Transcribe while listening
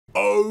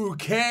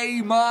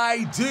Okay,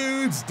 my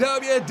dudes,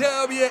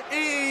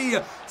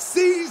 WWE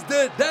sees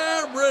the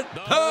damn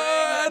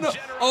return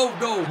of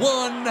the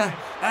one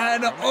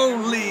and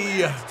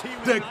only,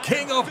 the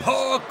king of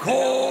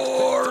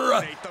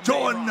hardcore,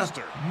 John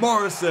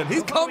Morrison.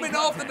 He's coming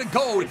after the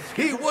gold.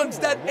 He wants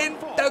that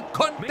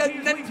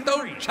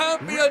Intercontinental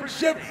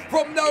Championship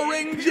from the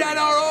Ring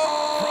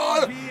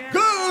General,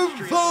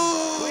 GUNTHER!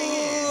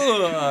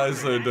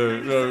 So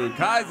dope. No,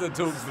 Kaiser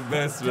talks the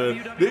best,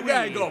 man. This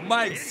guy got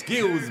mic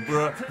skills,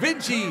 bro.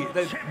 Vinci,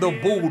 the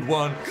bald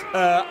one,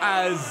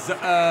 as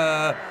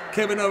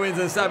Kevin Owens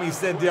and Sami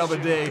said the other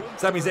day.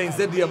 Sami Zayn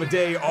said the other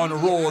day on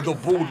Raw, the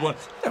bald one.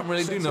 He doesn't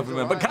really do nothing,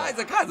 man. But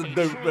Kaiser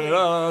dope, man.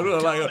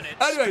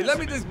 Anyway,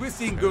 we're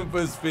seeing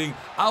Gunther's thing.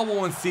 I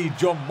want to see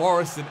John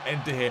Morrison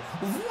enter here.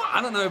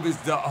 I don't know if it's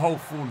the whole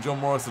full John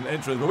Morrison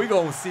entrance, but we're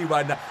going to see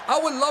right now. I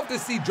would love to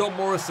see John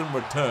Morrison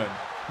return.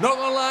 Not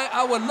gonna lie,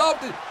 I would love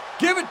to.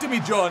 Give it to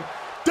me, John.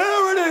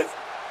 There it is.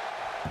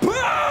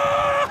 Yes!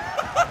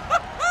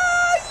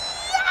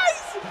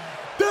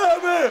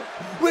 Damn it!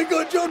 We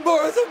got John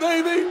Morrison,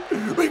 baby.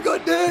 We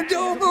got damn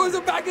John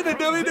Morrison back in the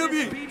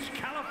WWE.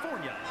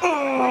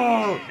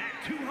 Oh.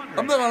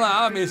 I'm not gonna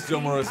lie, I miss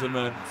John Morrison,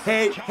 man.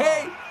 Hey,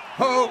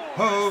 ho,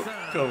 ho.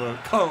 Come on,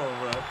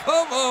 bro.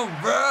 Come on,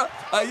 bro.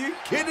 Are you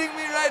kidding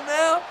me right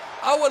now?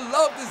 I would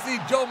love to see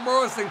John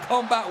Morrison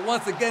come back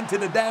once again to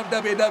the damn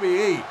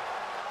WWE.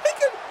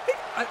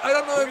 I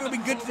don't know if it would be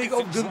good to take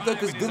over Gunther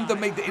because Gunther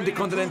made the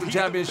Intercontinental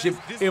Championship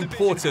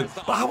important.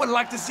 But I would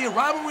like to see a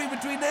rivalry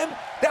between them.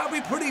 That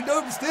would be pretty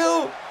dope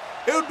still.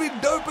 It would be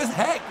dope as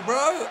heck,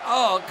 bro.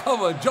 Oh,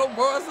 come on, John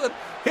Morrison.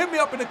 Hit me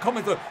up in the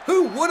comments.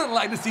 Who wouldn't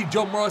like to see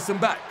John Morrison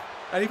back?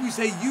 And if you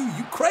say you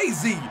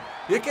crazy.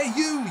 Okay,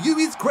 you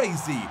is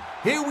crazy.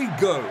 Here we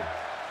go.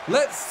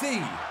 Let's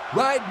see.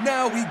 Right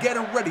now we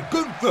getting ready.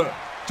 Gunther,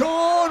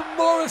 John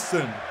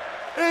Morrison.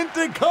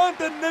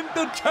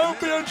 Intercontinental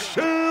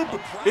Championship!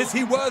 Is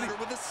he worthy?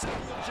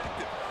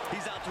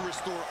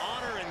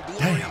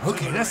 Damn,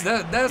 okay, that's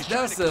a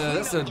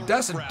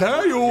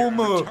damn. Come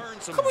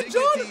on,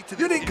 John.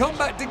 You didn't come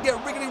back to get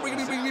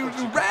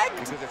riggedy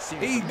wrecked.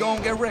 He's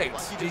gonna get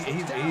wrecked.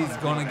 He's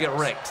gonna get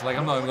wrecked. Like,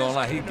 I'm not even gonna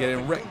lie, he's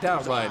getting wrecked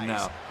out right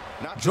now.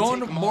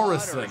 John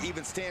Morrison,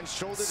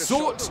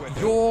 sort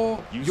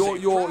your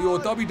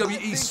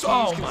WWE.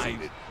 Oh my,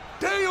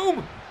 damn!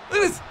 Look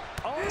at this.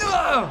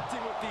 No.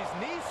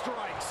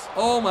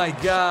 Oh my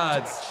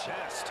God.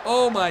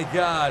 Oh my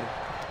God.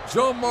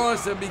 John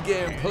Morrison be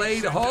getting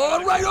played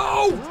hard right.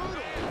 Oh!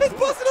 It's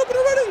busting open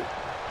already.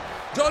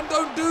 John,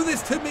 don't do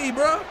this to me,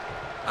 bro.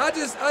 I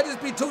just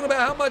be talking about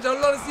how much I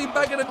love to see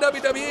back in the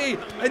WWE,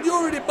 and you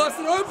already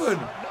busted open.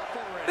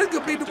 This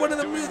could be one of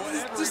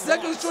the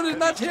second shortest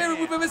match here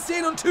we've ever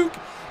seen on 2K.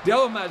 The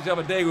other match the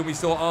other day when we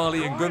saw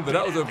Ali and Gunther,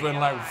 that was over in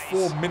like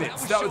 4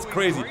 minutes. That was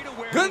crazy.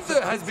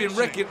 Gunther has been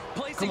wrecking.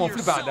 Come on,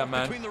 flip out that,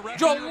 man.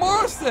 John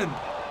Morrison.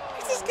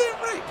 He's just getting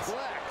wrecked.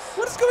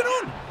 What is going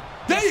on?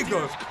 There you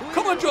go.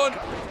 Come on, John.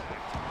 And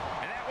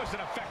that was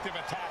an effective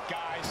attack,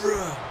 guys.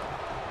 Bruh.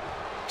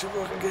 John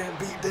Morrison getting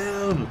beat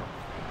down.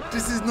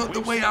 This is not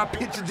the way I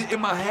pictured it in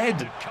my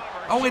head.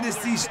 I wanted to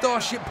see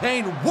Starship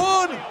Pain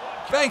won.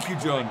 Thank you,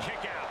 John.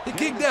 He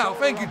kicked out.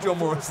 Thank you, John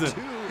Morrison.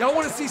 Yeah, I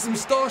want to see some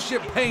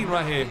Starship Pain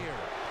right here.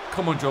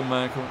 Come on, John,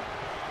 man. Come on.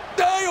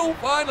 Damn,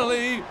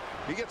 finally.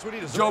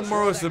 John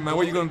Morrison, man.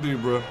 What you going to do,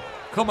 bro?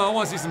 Come on, I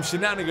want to see some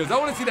shenanigans. I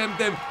want to see them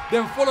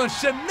full-on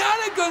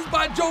shenanigans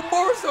by John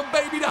Morrison,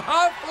 baby. The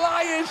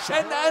high-flying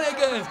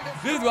shenanigans.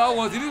 This is what I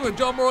want to see. This is what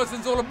John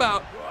Morrison's all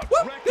about.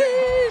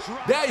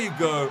 There you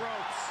go.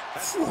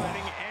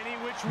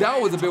 That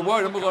was a bit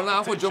worried. I'm not going to lie.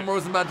 I thought John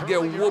Morrison about to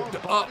get whooped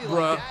up,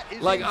 bro.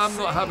 Like, I'm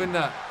not having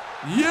that.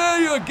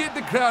 Yeah, get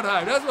the crowd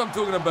hype. That's what I'm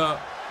talking about.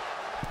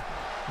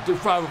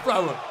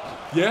 Flower.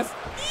 Yes?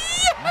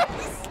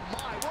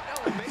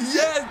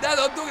 Yes, that's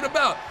what I'm talking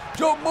about.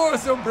 John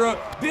Morrison, bro.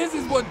 This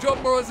is what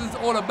John Morrison's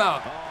all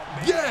about.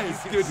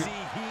 Yes.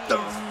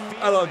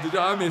 I love it.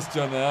 I miss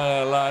John.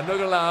 I'm not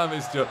gonna lie, I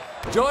miss John.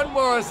 John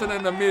Morrison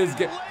and The Miz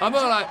get. I'm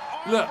not like,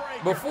 look,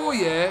 before,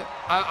 yeah,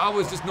 I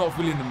was just not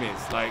feeling The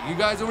Miz. Like, you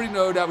guys already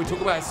know that. We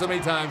talk about it so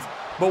many times.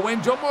 But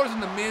when John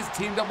Morrison and The Miz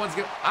teamed up once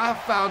again, I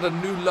found a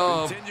new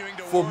love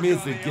for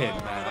Miz again,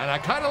 man. And I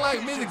kind of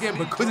like Miz again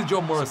because of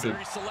John Morrison.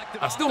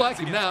 I still like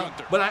him now,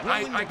 but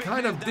I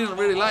kind of didn't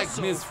really like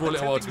Miz for a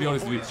little while, to be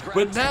honest with you.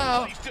 But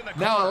now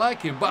I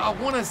like him. But I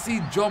want to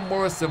see John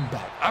Morrison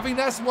back. I think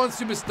that's one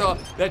superstar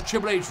that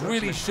Triple H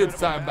really should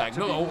sign back.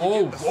 No,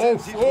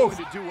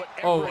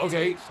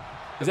 okay.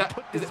 Is it?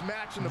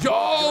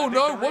 Yo,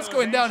 no, what's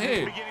going down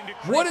here?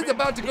 What is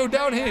about to go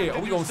down here?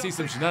 Are we going to see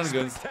some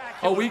shenanigans?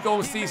 Are we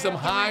going to see some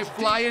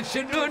high-flying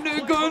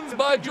shenanigans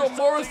by John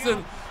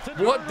Morrison?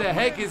 What the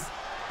heck is...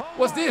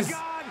 What's this?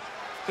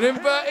 An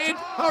inverted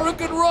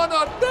Hurricane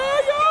Runner.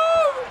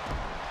 Damn!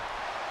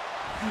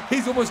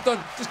 He's almost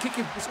done. Just kick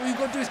him. That's all you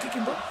got to do is kick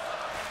him, bro.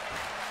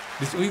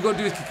 That's all you got to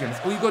do is kick him.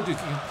 That's all you got to do is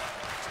kick him.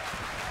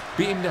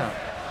 Beat him down.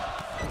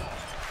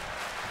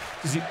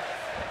 Is he...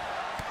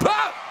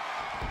 Pop!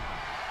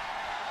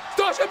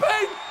 Starship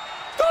Pain!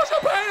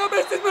 I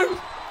missed his move!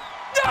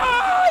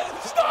 No!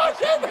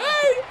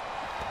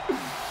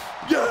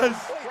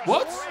 Yes!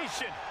 What?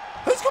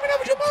 Who's coming out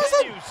with John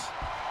Morrison?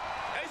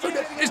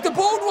 It's the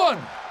bald one!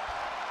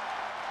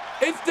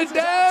 It's the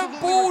damn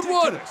bald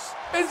one!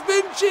 It's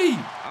Vinci!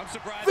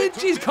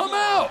 Vinci's come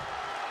out!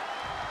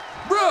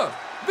 Bruh!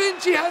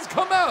 Vinci has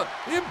come out!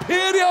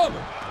 Imperium!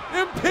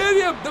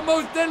 Imperium! The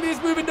most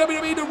deadliest move in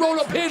WWE, the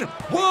roll-up pin!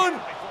 1!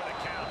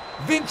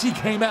 Vinci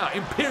came out.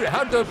 Imperium.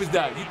 How dope is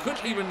that? You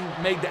couldn't even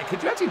make that.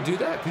 Could you actually do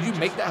that? Could you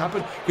make that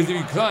happen? Because if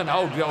you can't, I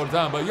would do that all the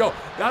time. But yo,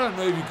 I don't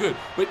know if you could.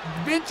 But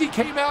Vinci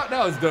came out.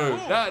 That was dope.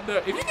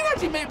 If you can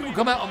actually make people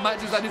come out on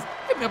matches like this,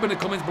 hit me up in the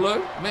comments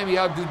below. Maybe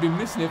I've just been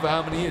missing it for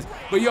how many years.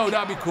 But yo,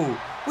 that'd be cool.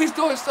 We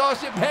saw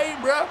Starship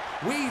Pain, bro.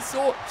 We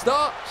saw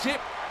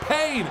Starship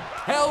Pain.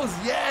 Hells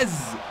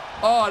yes.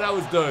 Oh, that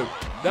was dope.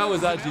 That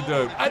was actually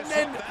dope. And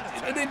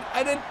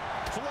then.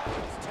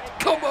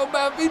 Come on,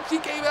 man, Vinci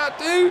came out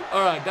too.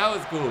 All right, that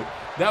was cool.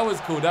 That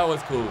was cool. That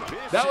was cool.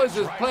 That was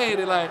just playing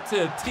it like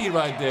to a T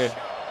right there.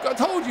 I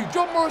told you,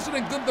 John Morrison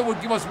and Gunther would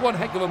give us one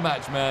heck of a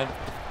match, man.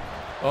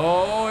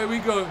 Oh, here we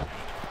go.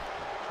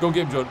 Go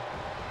get him, John.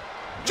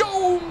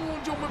 John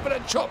went for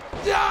that chop.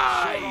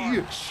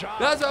 Die!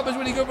 That's what happens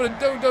when you go for the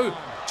do-do.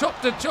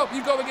 Chop to chop.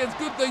 You go against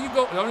Gunther. You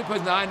go. The only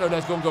person I know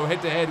that's going to go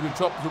head-to-head with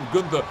chops from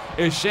Gunther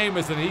is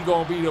Sheamus, and he's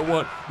going to be the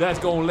one that's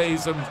going to lay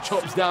some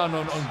chops down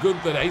on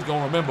Gunther that he's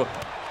going to remember.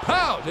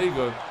 Pow! There you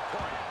go.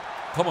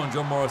 Come on,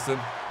 John Morrison.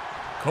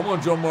 Come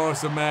on, John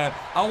Morrison, man.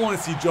 I want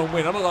to see John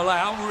win. I'm not going to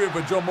lie. I'm rooting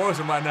for John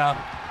Morrison right now.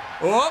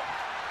 Oh!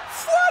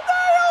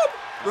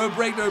 Road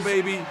break, no,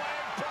 baby.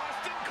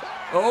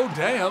 Oh,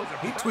 damn.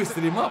 He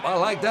twisted him up. I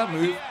like that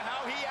move.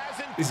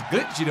 It's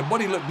glitchy. The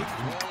body looked...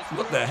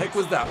 What the heck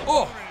was that?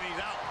 Oh!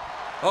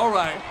 All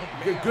right.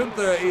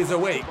 Gunther is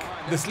awake.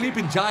 The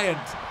sleeping giant.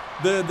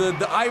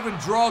 The Ivan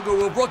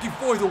Drago of Rocky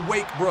IV is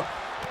awake, bro.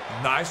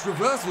 Nice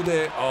reversal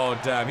there. Oh,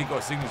 damn. He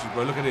got signatures,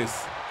 bro. Look at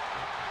this.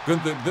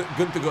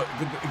 Gunther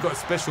got a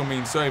special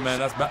mean. Sorry, man.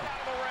 That's bad.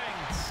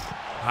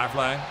 High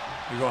flying.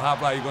 You go high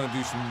fly. You're going to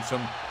do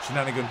some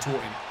shenanigan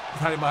taunting. He's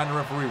hiding behind the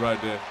referee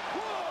right there.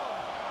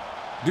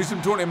 Do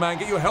some taunting, man.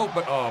 Get your health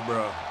back. Oh,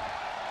 bro.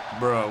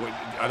 Bro,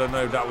 I don't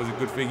know if that was a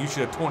good thing. You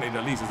should have taunted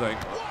at least. It's like,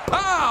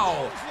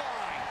 pow!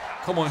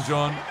 Come on,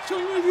 John. Show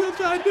me what you're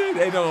trying to do.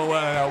 They don't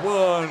work like that.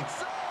 1,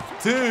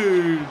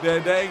 2. They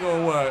ain't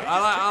gonna work.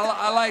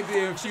 I like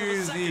the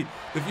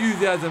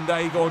enthusiasm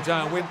that he gonna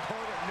try and win.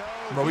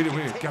 Bro, we didn't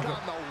win.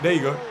 There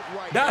you go.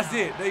 That's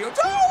it. There you go.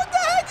 Oh, what the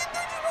heck? You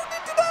just moved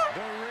into that.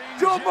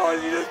 John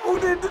Morrison, you just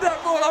moved into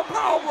that ball. I'm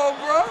powerbomb,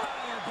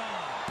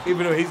 bro.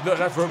 Even though he's not,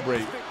 that's front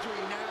break.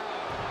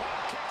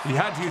 He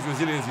had to use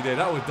resiliency there.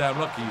 That was damn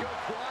lucky.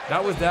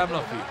 That was damn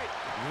lucky.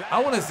 I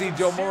want to see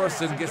John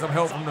Morrison get some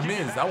help from The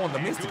Miz. I want The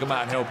Miz to come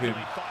out and help him.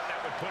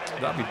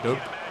 That'd be dope.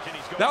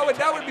 That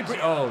would be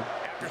pretty. Oh,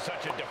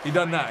 he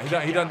done that.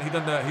 He done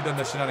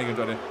the shenanigans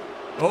on it.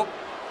 Oh,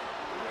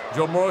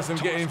 John Morrison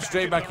getting him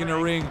straight back in the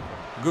ring.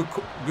 Good.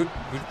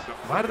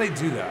 Why do they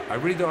do that? I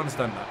really don't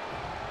understand that.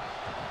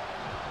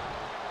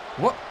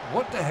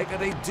 What the heck are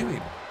they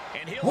doing?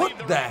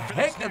 What the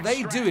heck are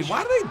they doing?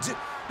 Why do they do?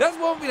 That's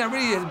one thing that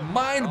really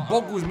mind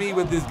boggles me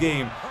with this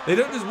game. They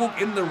don't just walk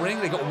in the ring,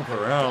 they got to walk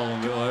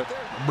around. You're like,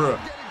 bruh,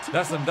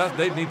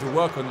 they need to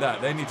work on that.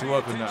 They need to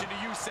work on that.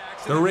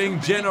 The ring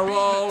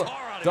general.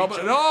 Double.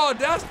 Oh,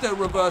 that's the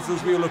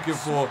reversals we were looking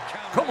for.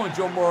 Come on,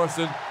 John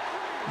Morrison.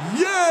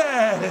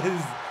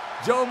 Yes!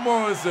 John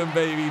Morrison,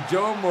 baby.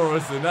 John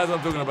Morrison. That's what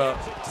I'm talking about.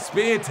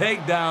 Spear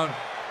takedown.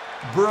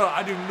 Bro,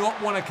 I do not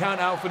want to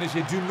count out finish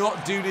here. Do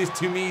not do this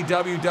to me,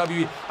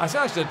 WWE. I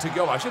should take it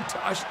off. I should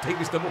take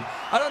this stuff off.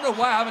 I don't know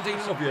why I haven't taken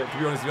it off yet, to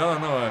be honest with you. I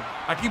don't know.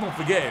 I keep on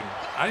forgetting.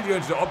 I need to go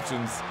into the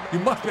options. You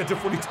must be able to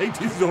fully take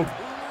this off.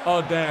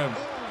 Oh, damn.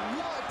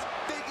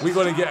 We're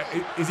going to get...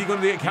 Is he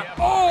going to get...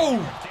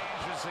 Oh!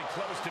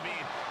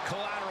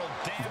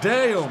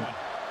 Damn.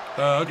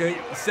 Okay,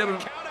 7.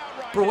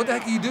 Bro, what the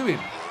heck are you doing?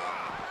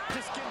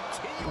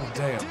 Oh,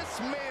 damn.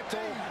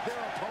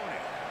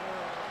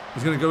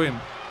 He's going to go in.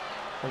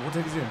 Oh, what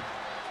the heck is he doing?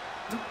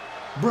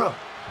 Bruh.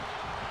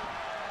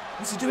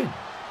 What's he doing?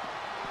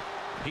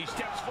 He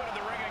steps foot in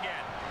the ring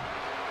again.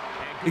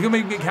 He's going to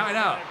make him get counted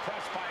out.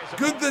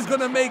 Gunther's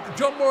going to make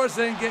John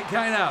Morrison get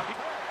counted out.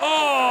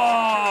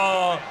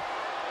 Oh!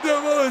 The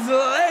most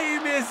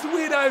lamest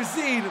win I've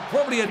seen.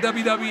 Probably a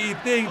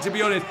WWE thing, to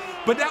be honest.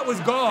 But that was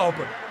gob.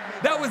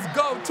 That was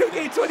gob.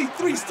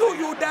 2K23 still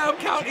your damn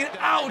counting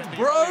out,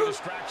 bro.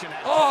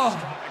 Oh,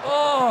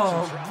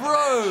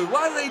 bro.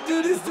 Why do they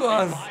do this to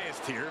us?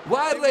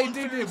 Why do they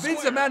do this?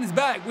 Vince McMahon is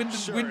back with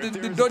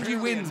the dodgy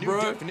wins,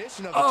 bro.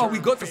 Oh, we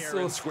got the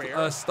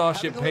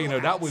Starship Paino.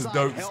 That was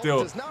dope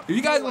still. If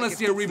you guys want to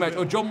see a rematch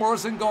or John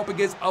Morrison go up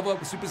against other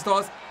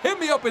superstars, hit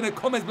me up in the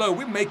comments below.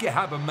 We'll make it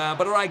happen, man.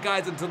 But all right,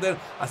 guys, until then,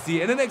 I'll see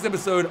you in the next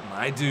episode,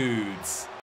 my dudes.